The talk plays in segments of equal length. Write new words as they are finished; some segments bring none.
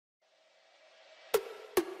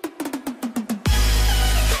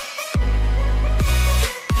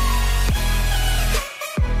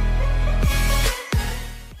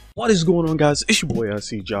What is going on, guys? It's your boy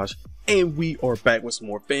icjosh, and we are back with some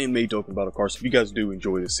more fan-made Dokkan battle cards. If you guys do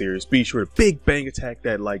enjoy this series, be sure to big bang attack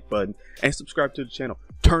that like button and subscribe to the channel.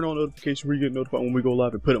 Turn on notifications where you get notified when we go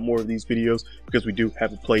live and put up more of these videos, because we do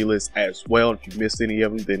have a playlist as well. If you missed any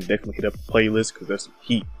of them, then definitely hit up the playlist because there's some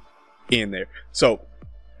heat in there. So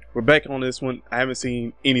we're back on this one. I haven't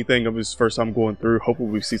seen anything of this first time going through.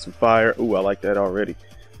 Hopefully we see some fire. Ooh, I like that already.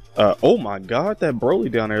 Oh my god, that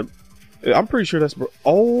Broly down there. I'm pretty sure that's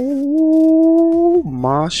oh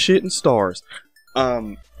my shit and stars.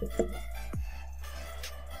 By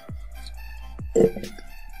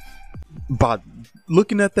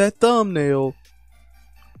looking at that thumbnail,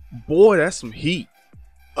 boy, that's some heat.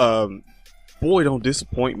 Boy, don't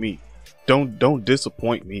disappoint me. Don't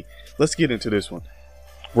disappoint me. Let's get into this one.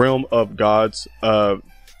 Realm of Gods, Vegito,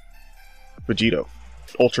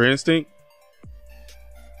 Ultra Instinct.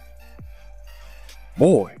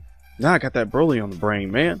 Boy, now I got that Broly on the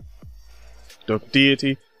brain, man. Dokkan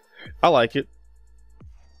Deity, I like it.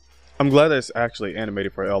 I'm glad that it's actually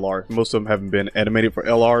animated for LR. Most of them haven't been animated for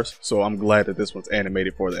LRs, so I'm glad that this one's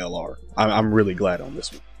animated for the LR. I'm really glad on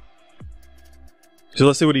this one. So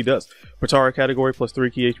let's see what he does. Patara category, plus 3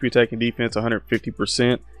 key HP attack and defense,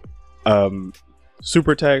 150%.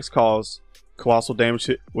 Super attacks cause colossal damage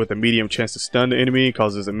with a medium chance to stun the enemy,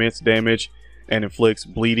 causes immense damage, and inflicts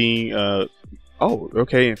bleeding.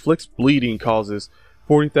 Inflicts bleeding, causes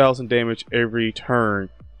 40,000 damage every turn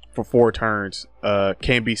for 4 turns.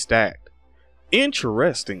 Can be stacked.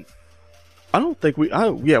 Interesting. I don't think we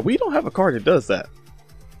don't have a card that does that.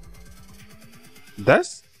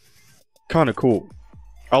 That's kind of cool.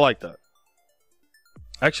 I like that.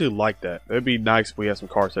 I actually like that. It'd be nice if we had some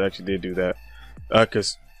cards that actually did do that.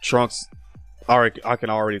 Because Trunks, I can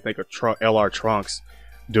already think of LR Trunks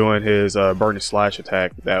doing his burn and slash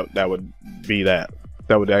attack. That would be that.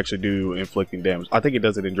 That would actually do inflicting damage. I think it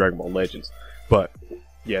does it in Dragon Ball Legends, but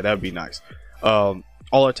yeah, that would be nice. All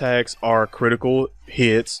attacks are critical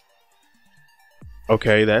hits.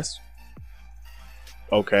 Okay, that's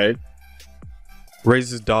okay.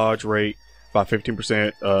 Raises dodge rate by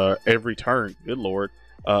 15% every turn. Good lord.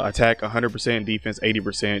 Attack 100%, defense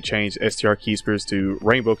 80%. Change STR key spears to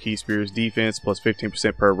rainbow key spears. Defense plus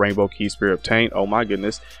 15% per rainbow key spear obtained. Oh my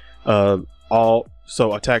goodness.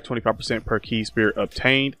 So attack 25% per key spear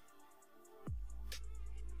obtained.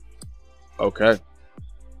 Okay.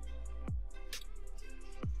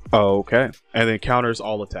 Okay. And then counters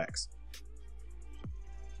all attacks.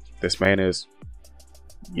 This man is.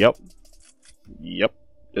 Yep.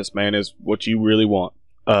 This man is what you really want.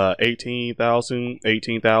 18,000,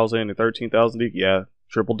 and 13,000. Yeah,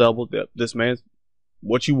 triple double. This man's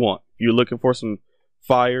what you want. You're looking for some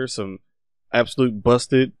fire, some absolute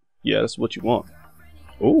busted. Yeah, that's what you want.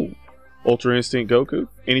 Ooh, Ultra Instinct Goku.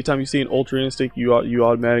 Anytime you see an Ultra Instinct, you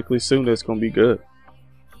automatically assume that's gonna be good.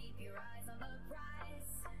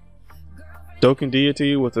 Dokkan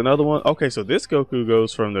Deity with another one. Okay, so this Goku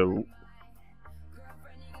goes from the.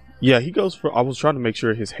 Yeah, he goes for. I was trying to make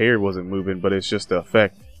sure his hair wasn't moving, but it's just the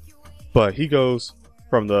effect. But he goes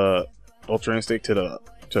from the Ultra Instinct to the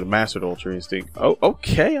Mastered Ultra Instinct. Oh,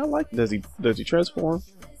 okay. I like. Does he transform?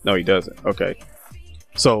 No, he doesn't. Okay.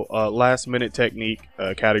 So last minute technique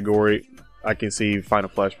category. I can see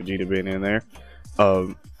Final Flash Vegeta being in there.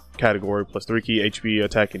 Category plus 3 key HP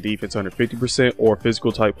attack and defense 150%, or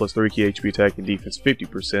physical type plus 3 key HP attack and defense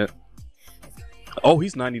 50%. Oh,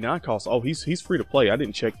 he's 99 cost. Oh, he's free to play. I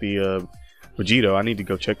didn't check the Vegito. I need to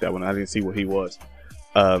go check that one. I didn't see what he was.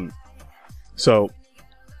 So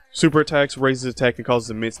super attacks, raises attack and causes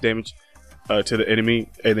immense damage to the enemy,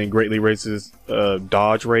 and then greatly raises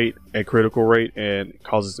dodge rate and critical rate and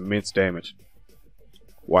causes immense damage.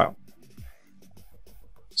 Wow.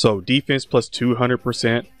 So defense plus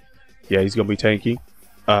 200%. Yeah, he's gonna be tanky.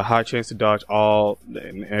 High chance to dodge all.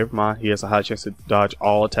 Never mind. He has a high chance to dodge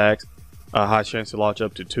all attacks. High chance to launch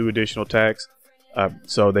up to 2 additional attacks.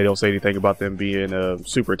 So they don't say anything about them being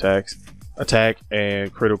super attacks. Attack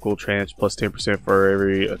and critical chance plus 10% for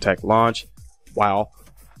every attack launch. Wow.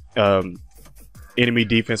 Enemy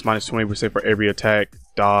defense minus 20% for every attack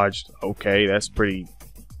dodged. Okay, that's pretty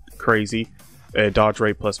crazy. Dodge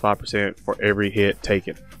rate plus 5% for every hit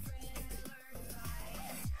taken.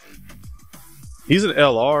 He's an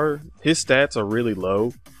LR. His stats are really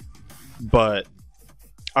low, but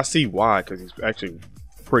I see why, because he's actually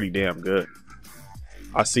pretty damn good.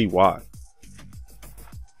 I see why.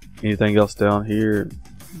 Anything else down here?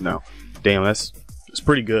 No. Damn, it's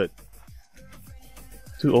pretty good.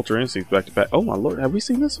 2 Ultra Instincts back to back. Oh my lord, have we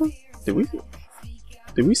seen this one? Did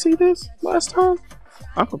we see this last time?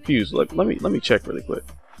 I'm confused. Let me check really quick.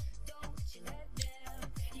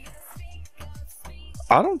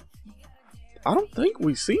 I don't I don't think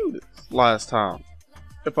we seen this last time,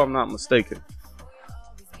 if I'm not mistaken.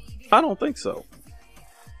 I don't think so.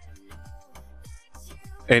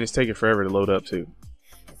 And it's taking forever to load up too.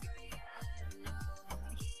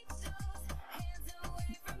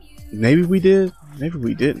 Maybe we did, maybe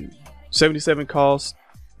we didn't. 77 costs.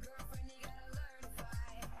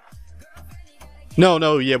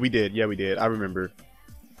 No, yeah, we did. Yeah, we did. I remember.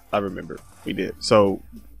 We did. So,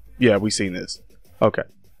 yeah, we seen this. Okay.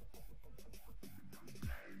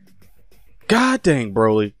 God dang,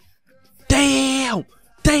 Broly. Damn.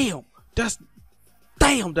 That's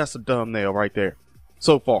a thumbnail right there.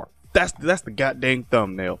 So far. That's the goddamn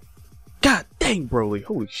thumbnail. God dang, Broly.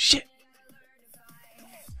 Holy shit.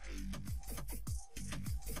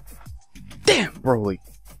 Damn, Broly.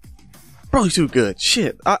 Broly's too good.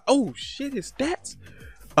 Shit. Oh shit, his stats.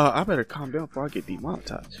 I better calm down before I get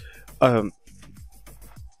demonetized.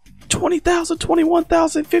 20,000,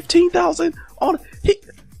 21,000, 15,000 on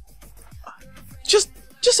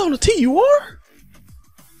just on the TUR?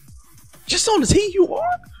 Just on the TUR?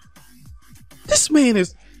 This man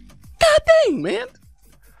is, god dang, man.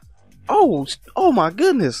 Oh my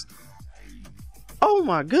goodness. Oh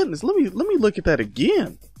my goodness. Let me look at that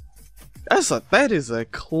again. That is a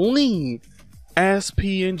clean ass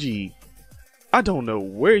PNG. I don't know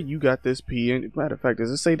where you got this PNG. Matter of fact,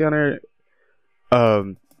 does it say down there?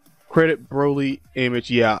 Credit Broly image.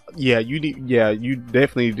 Yeah, you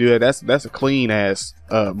definitely do that. That's a clean ass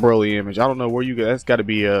Broly image. I don't know where you got. That's got to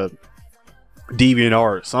be a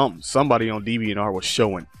DeviantArt or something. Somebody on DeviantArt was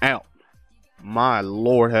showing out. My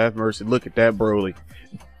Lord have mercy. Look at that Broly.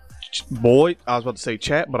 Boy, I was about to say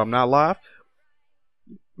chat, but I'm not live.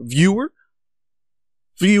 Viewer,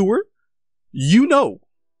 you know,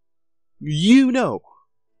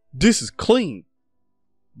 this is clean.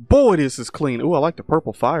 Boy, this is clean. Oh, I like the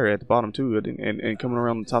purple fire at the bottom too, and coming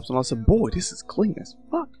around the top. So I said, boy, this is clean as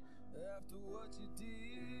fuck.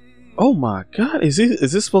 Oh my god, is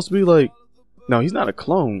this supposed to be like? No, he's not a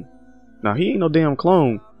clone. No, he ain't no damn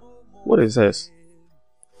clone. What is this?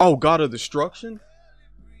 Oh, God of Destruction.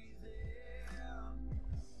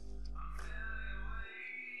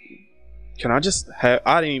 Can I just have?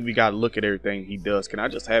 I didn't even gotta look at everything he does. Can I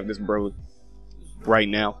just have this bro right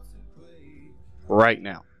now? Right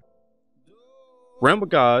now. Realm of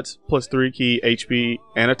Gods plus 3 key HP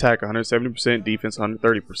and attack 170%, defense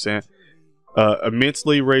 130%.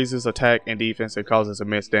 Immensely raises attack and defense and causes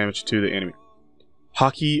immense damage to the enemy.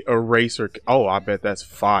 Hockey Eraser. Oh, I bet that's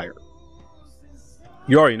fire.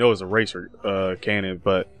 You already know it's Eraser cannon,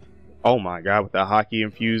 but oh my god, with that hockey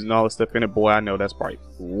infused and all this stuff in it, boy, I know that's probably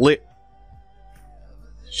lit.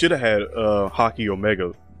 Should have had Hockey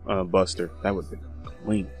Omega Buster. That would have been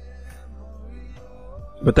clean.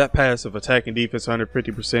 But that passive attack and defense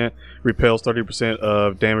 150%, repels 30%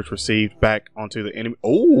 of damage received back onto the enemy.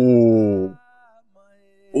 Oh,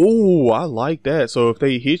 I like that. So if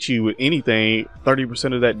they hit you with anything,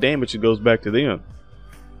 30% of that damage it goes back to them.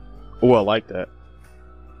 Oh, I like that.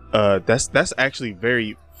 That's actually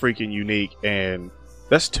very freaking unique, and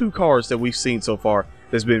that's 2 cards that we've seen so far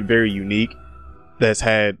that's been very unique. That's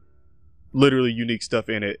had literally unique stuff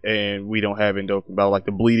in it, and we don't have in Dokkan Battle, like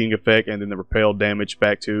the bleeding effect and then the repel damage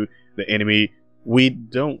back to the enemy. We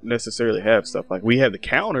don't necessarily have stuff like we have the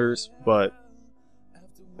counters, but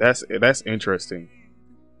that's interesting.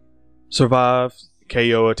 Survive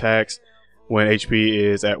KO attacks when HP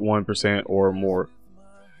is at 1% or more.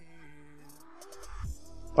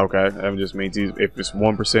 Okay, that just means if it's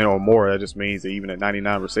 1% or more, that just means that even at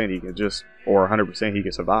 99% he can just, or 100% he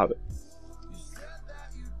can survive it.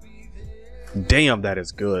 Damn, that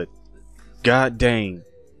is good. God dang.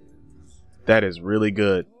 That is really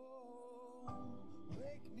good.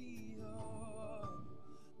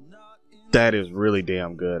 That is really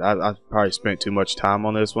damn good. I probably spent too much time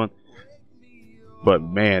on this one. But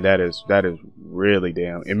man, that is really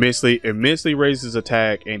damn. Immensely raises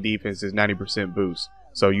attack and defense is 90% boost.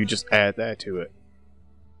 So you just add that to it.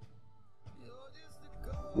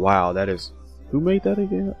 Wow, that is... Who made that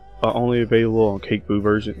again? Only available on Cake Boo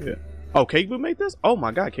version. Yeah. Oh, Cake Boo made this? Oh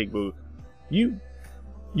my god, Cake Boo. You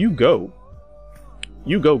go.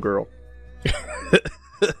 You go, girl.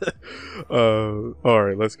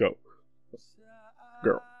 Alright, let's go.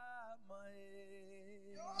 Girl.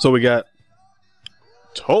 So we got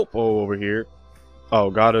Topo over here. Oh,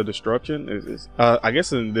 God of Destruction is I guess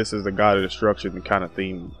this is the God of Destruction kind of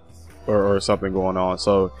theme or something going on.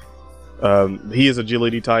 So he is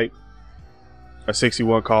agility type, a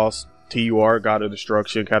 61 cost, TUR, God of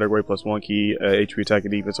Destruction, category plus 1 key, HP attack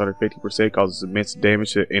and defense 150%, causes immense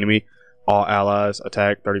damage to the enemy, all allies,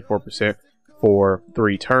 attack 34% for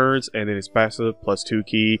 3 turns, and then his passive plus 2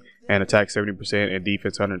 key, and attack 70% and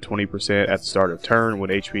defense 120% at the start of turn when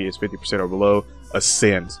HP is 50% or below,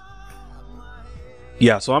 ascends.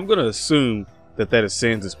 Yeah, so I'm going to assume that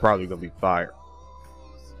ascends is probably going to be fire.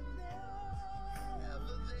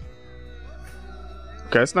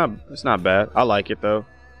 Okay, it's not bad. I like it though.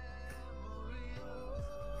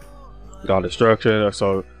 God destruction.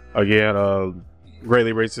 So again,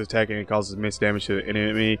 greatly raises attacking and causes immense damage to the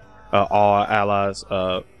enemy. All allies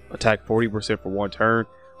attack 40% for one turn.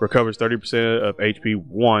 Recovers 30% of HP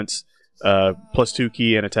once. Plus 2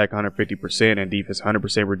 key and attack 150% and defense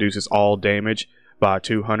 100%. Reduces all damage by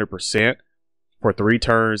 200% for 3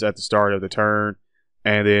 turns at the start of the turn,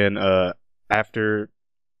 and then after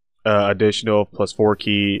additional plus 4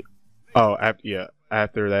 key. Oh,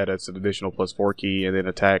 after that it's an additional plus 4 key, and then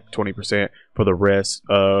attack 20% for the rest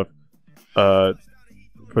of the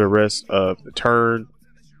turn.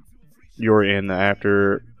 You're in the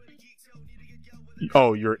after.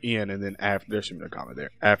 Oh, you're in, and then after, there should be a comment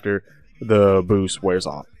there. After the boost wears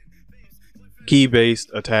off. Key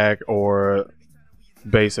based attack or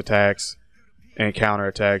base attacks and counter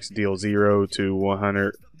attacks deal 0 to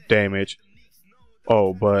 100 damage.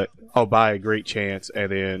 By a great chance,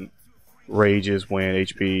 and then rages when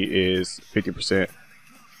HP is 50%.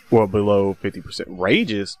 Well, below 50%.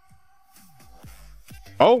 Rages?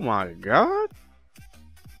 Oh my god.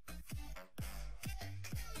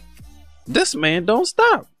 This man don't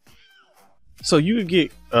stop. So you could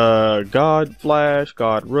get God Flash,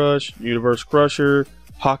 God Rush, Universe Crusher,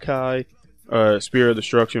 Hawkeye, Spear of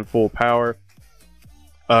Destruction, full power.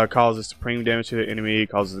 Causes supreme damage to the enemy,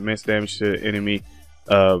 causes immense damage to the enemy,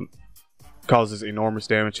 causes enormous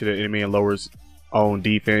damage to the enemy and lowers own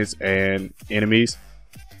defense and enemies.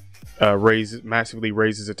 Massively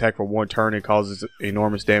raises attack for one turn and causes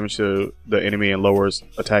enormous damage to the enemy and lowers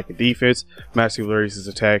attack and defense. Massively raises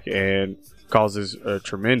attack and causes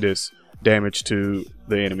tremendous damage to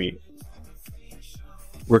the enemy.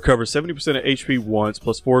 Recovers 70% of HP once,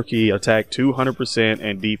 plus 4 key, attack 200%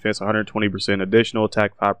 and defense 120%, additional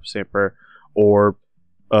attack 5% per orb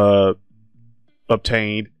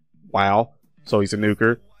obtained. Wow. So he's a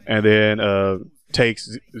nuker. And then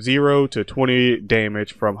takes 0 to 20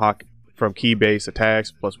 damage from key based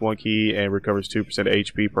attacks, plus 1 key, and recovers 2% of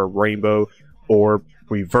HP per rainbow orb.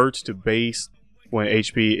 Reverts to base when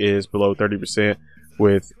HP is below 30%,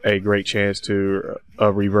 with a great chance to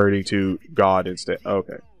reverting to God instead.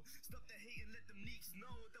 Okay.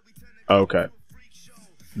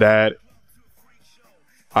 That,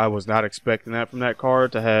 I was not expecting that from that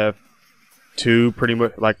card, to have two, pretty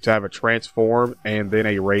much, like, to have a transform and then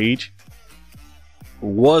a rage.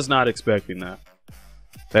 Was not expecting that.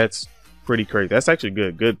 That's pretty crazy. That's actually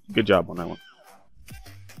good. Good job on that one.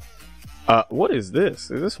 What is this?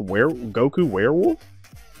 Is this Goku Werewolf?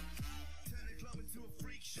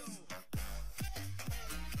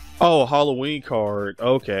 Oh, Halloween card.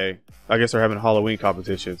 Okay. I guess they're having a Halloween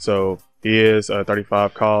competition. So he is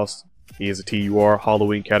 35 cost. He is a TUR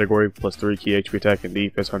Halloween category, plus 3 key HP attack and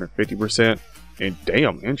defense 150%. And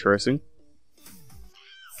damn, interesting.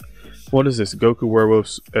 What is this? Goku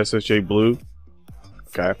Werewolf SSJ Blue.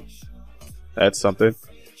 Okay. That's something.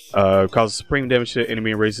 Causes supreme damage to the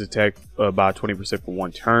enemy and raises attack by 20% for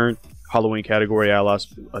one turn. Halloween category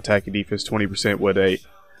allows attack and defense 20% with a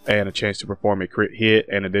chance to perform a crit hit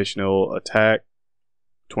and additional attack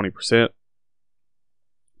 20%.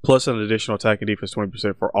 Plus an additional attack and defense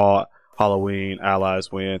 20% for all Halloween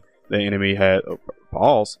allies when the enemy has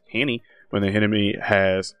when the enemy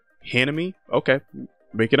has okay,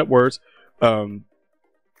 making up words.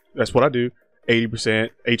 That's what I do. 80%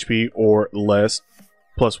 HP or less,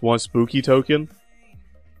 plus 1 spooky token.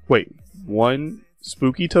 Wait, 1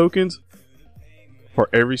 spooky tokens for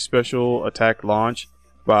every special attack launch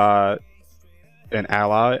by an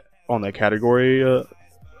ally on the category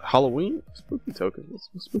Halloween. Spooky tokens.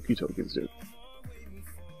 What spooky tokens do?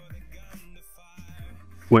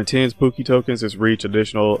 When 10 spooky tokens is reached,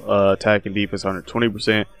 additional attack and defense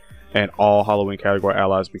 120%, and all Halloween category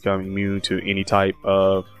allies become immune to any type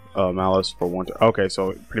of malice for one turn. Okay,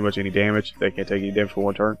 so pretty much any damage. They can't take any damage for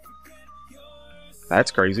one turn.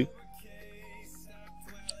 That's crazy.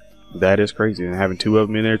 That is crazy. And having 2 of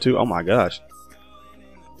them in there too. Oh my gosh.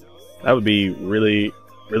 That would be really,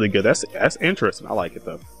 really good. That's interesting. I like it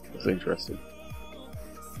though. It's interesting.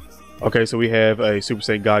 Okay, so we have a Super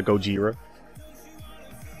Saiyan God Gojira.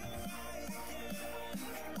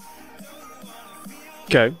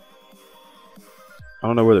 Okay. I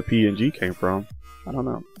don't know where the PNG came from. I don't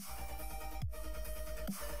know.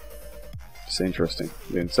 It's interesting.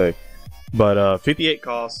 Didn't say. But 58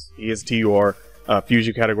 costs. He is TUR.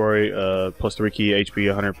 Fusion category, plus 3 key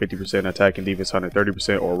HP, 150%, attack and defense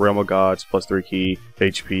 130%, or Realm of Gods, plus 3 key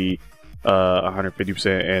HP,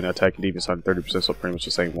 150%, and attack and defense 130%, so pretty much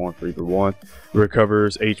the same one for either one.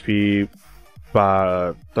 Recovers HP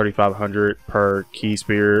by 3,500 per key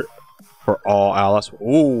spear for all allies.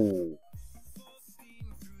 Ooh.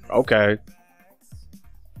 Okay.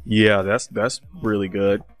 Yeah, that's really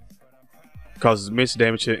good. Causes immense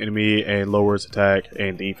damage to the enemy and lowers attack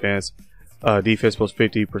and defense. Defense plus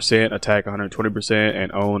 50%, attack 120%,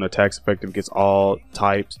 and own attacks effective against all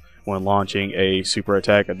types when launching a super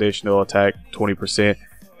attack. Additional attack 20%,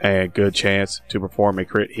 and good chance to perform a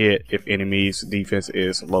crit hit if enemy's defense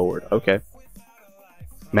is lowered. Okay.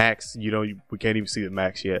 Max, you know, we can't even see the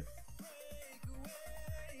max yet.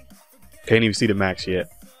 Can't even see the max yet.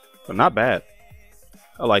 But not bad.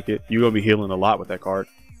 I like it. You're going to be healing a lot with that card.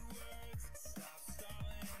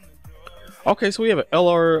 Okay, so we have an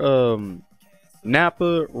LR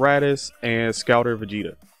Nappa, Raditz, and Scouter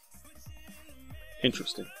Vegeta.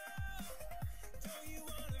 Interesting.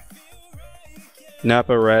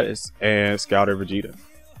 Nappa, Raditz, and Scouter Vegeta.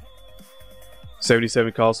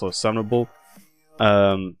 77 cost, so summonable.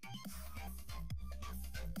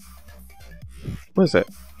 What is that?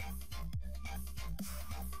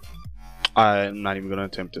 I'm not even going to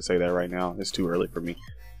attempt to say that right now. It's too early for me.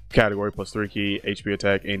 Category plus 3 key, HP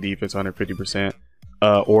attack and defense 150%.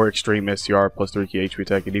 Or extreme STR plus 3 key, HP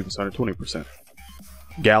attack and defense 120%.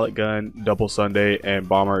 Gallic Gun, Double Sunday, and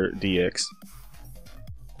Bomber DX.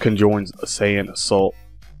 Conjoins Saiyan Assault.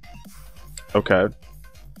 Okay.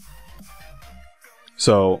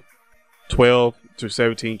 So, 12 to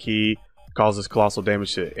 17 key causes colossal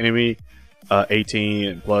damage to the enemy.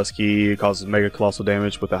 18 plus key causes mega colossal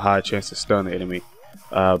damage with a high chance to stun the enemy.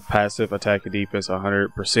 Passive attack and defense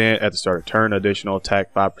 100% at the start of turn. Additional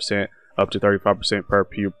attack 5% up to 35% per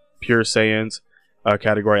pure Saiyans.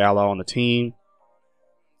 Category ally on the team.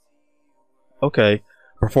 Okay.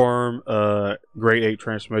 Perform grade 8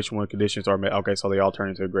 transformation when conditions are met. Okay, so they all turn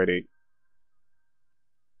into a grade 8.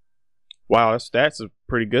 Wow, that stats is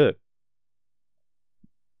pretty good.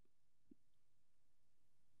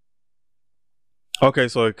 Okay,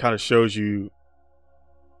 so it kind of shows you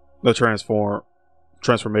the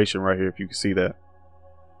transformation right here, if you can see that.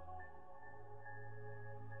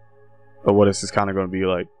 But what is this kind of going to be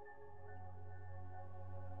like?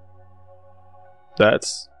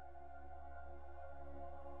 That's...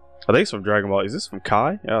 I think it's from Dragon Ball. Is this from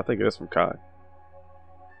Kai? Yeah, I think it is from Kai.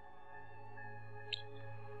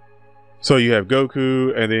 So you have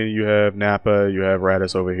Goku, and then you have Nappa, you have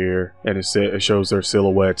Raditz over here, and it shows their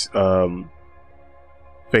silhouettes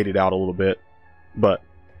faded out a little bit. But,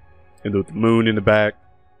 and with the moon in the back,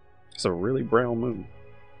 it's a really brown moon.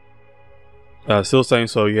 Still same,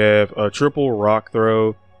 so you have a triple rock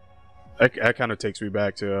throw. That kind of takes me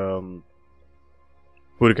back to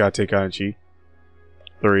Budokai Tenkaichi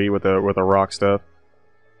 3 with the rock stuff.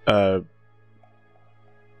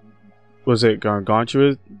 Was it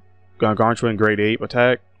Gargantuan grade 8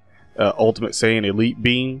 attack? Ultimate Saiyan Elite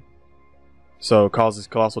Beam. So causes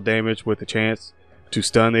colossal damage with a chance to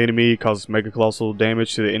stun the enemy. Causes mega colossal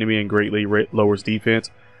damage to the enemy and greatly lowers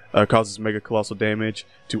defense. Causes mega colossal damage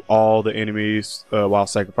to all the enemies while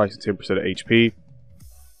sacrificing 10% of HP.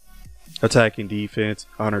 Attack and defense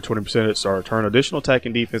 120% at start of turn. Additional attack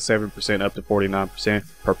and defense 7% up to 49%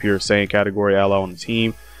 per pure Saiyan category ally on the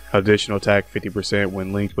team. Additional attack 50%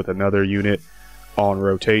 when linked with another unit on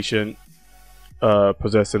rotation.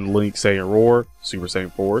 Possessing Link Saiyan Roar, Super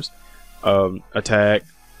Saiyan 4s. Attack.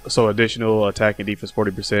 So additional attack and defense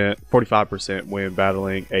 45% when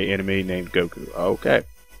battling a enemy named Goku. Okay.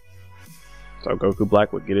 So Goku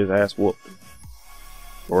Black would get his ass whooped.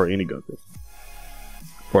 Or any Goku.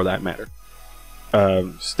 For that matter.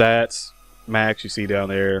 Stats. Max you see down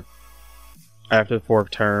there. After the 4th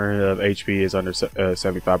turn of HP is under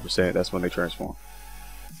 75%. That's when they transform.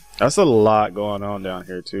 That's a lot going on down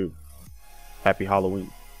here too. Happy Halloween.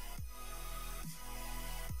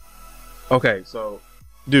 Okay, so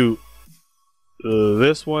do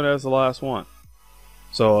this one as the last one.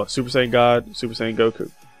 So Super Saiyan God, Super Saiyan Goku.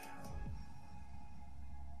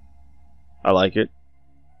 I like it.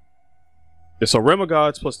 So Realm of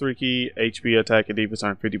Gods plus 3 key, HP attack and defense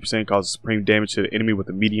 150% causes supreme damage to the enemy with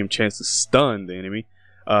a medium chance to stun the enemy.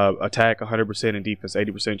 Attack 100% and defense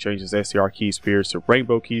 80% changes STR key spears to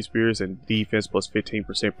rainbow key spears, and defense plus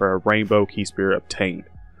 15% per rainbow key spear obtained.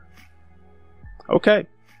 Okay.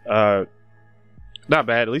 Not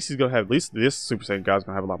bad. At least he's gonna have, at least this Super Saiyan guy's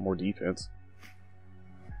gonna have a lot more defense.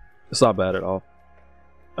 It's not bad at all.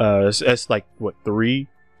 It's like what, 3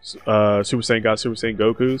 Super Saiyan God, Super Saiyan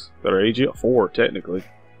Gokus that are AG? 4 technically.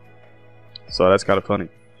 So that's kind of funny.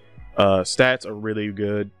 Stats are really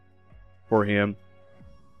good for him.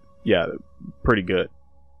 Yeah, pretty good.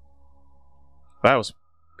 That was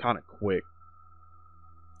kind of quick.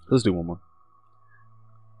 Let's do one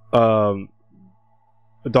more.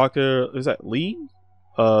 Dr. Is that Lee?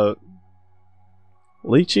 Lychee?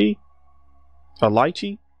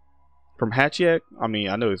 Lychee? From Hatchiak? I mean,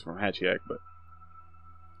 I know he's from Hatchiak, but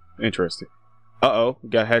interesting. Uh-oh, we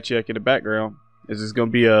got Hatchiak in the background. Is this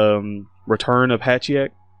gonna be a return of Hatchiak?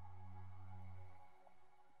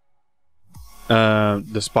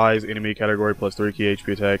 Despise enemy category plus 3 key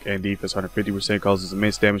HP attack and defense 150%, causes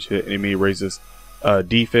immense damage to the enemy, raises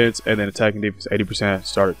defense and then attack and defense 80%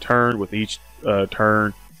 start a turn. With each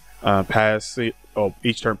turn pass,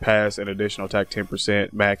 each turn pass an additional attack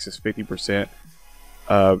 10%, max is 50%,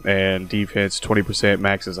 and defense 20%,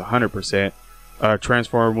 max is 100%.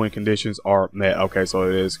 Transform when conditions are met. Okay, so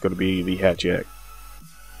it is going to be the Hatchiak.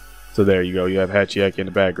 So there you go. You have Hatchiak in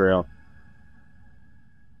the background.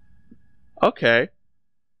 Okay.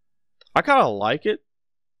 I kind of like it.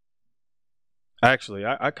 Actually,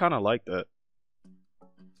 I kind of like that.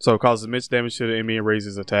 So it causes immense damage to the enemy and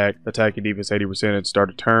raises attack and defense 80% and start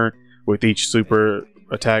a turn. With each super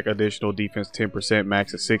attack, additional defense 10%,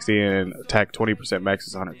 max is 60, and attack 20%, max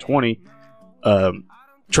is 120.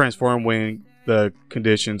 Transform when the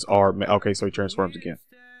conditions are met. Okay, so he transforms again.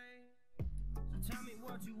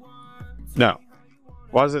 No.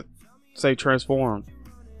 Why does it say transform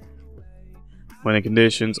when the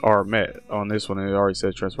conditions are met? On this one, it already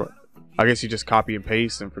says transform. I guess he just copy and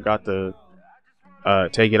paste and forgot to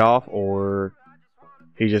take it off, or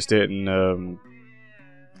he just didn't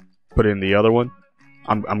put in the other one.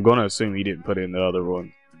 I'm gonna assume he didn't put in the other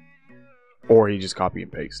one, or he just copy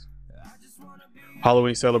and paste.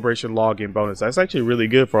 Halloween celebration login bonus. That's actually really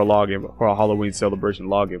good for a Halloween celebration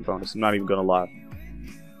login bonus. I'm not even gonna lie.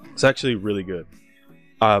 It's actually really good.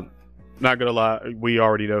 Not gonna lie, we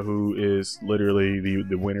already know who is literally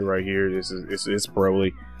the winner right here. It's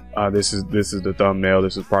Broly. This is the thumbnail.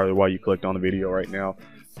 This is probably why you clicked on the video right now.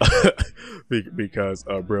 Because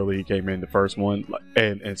Broly came in the first one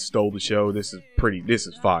and stole the show. This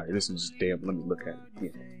is fire. This is just damn. Let me look at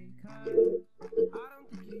it.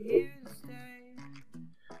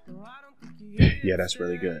 Yeah, that's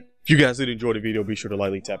really good. If you guys did enjoy the video, be sure to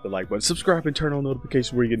lightly tap the like button, subscribe, and turn on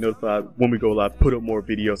notifications where you get notified when we go live, put up more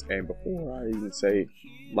videos. And before I even say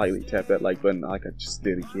lightly tap that like button, like I just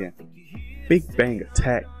did again, big bang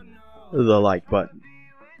attack the like button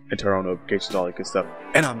and turn on notifications, all that good stuff.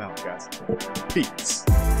 And I'm out, guys. Peace.